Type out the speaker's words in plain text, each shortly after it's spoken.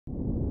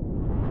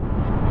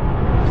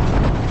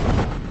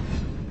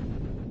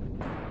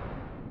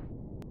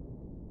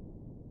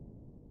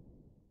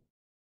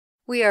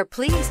We are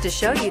pleased to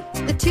show you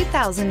the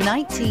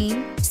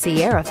 2019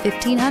 Sierra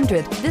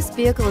 1500. This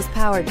vehicle is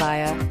powered by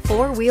a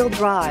 4-wheel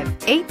drive,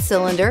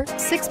 8-cylinder,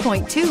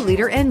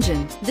 6.2-liter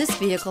engine. This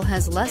vehicle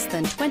has less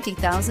than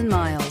 20,000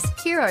 miles.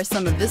 Here are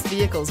some of this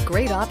vehicle's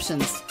great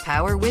options: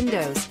 power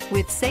windows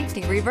with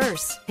safety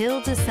reverse,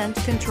 hill descent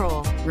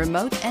control,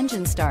 remote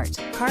engine start,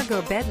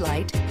 cargo bed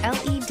light,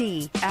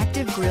 LED,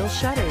 active grille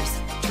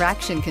shutters,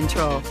 traction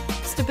control,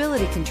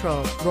 stability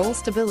control, roll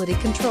stability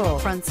control,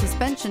 front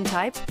suspension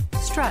type,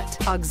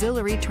 strut,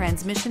 auxiliary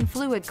transmission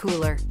fluid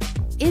cooler.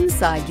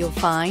 Inside you'll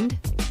find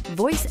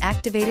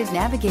voice-activated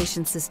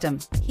navigation system,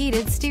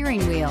 heated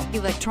steering wheel,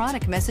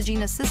 electronic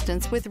messaging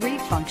assistance with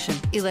read function,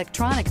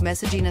 electronic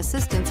messaging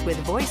assistance with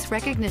voice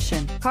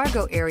recognition,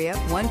 cargo area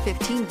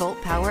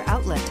 115-volt power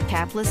outlet,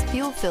 capless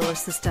fuel filler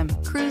system,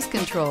 cruise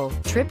control,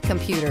 trip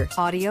computer,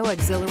 audio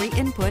auxiliary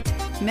input,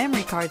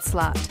 memory card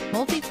slot,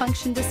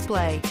 multifunction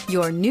display.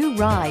 Your new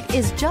ride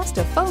is just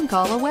a phone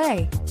call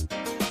away.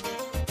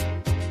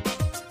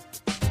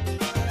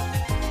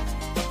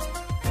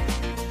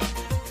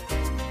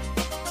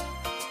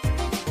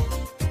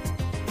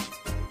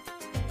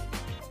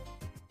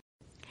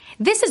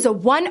 This is a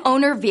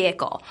one-owner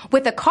vehicle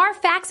with a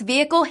Carfax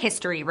Vehicle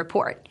History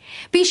Report.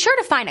 Be sure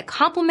to find a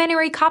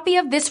complimentary copy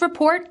of this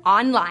report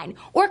online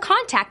or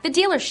contact the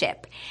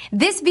dealership.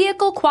 This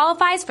vehicle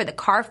qualifies for the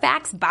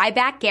Carfax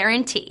Buyback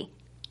Guarantee.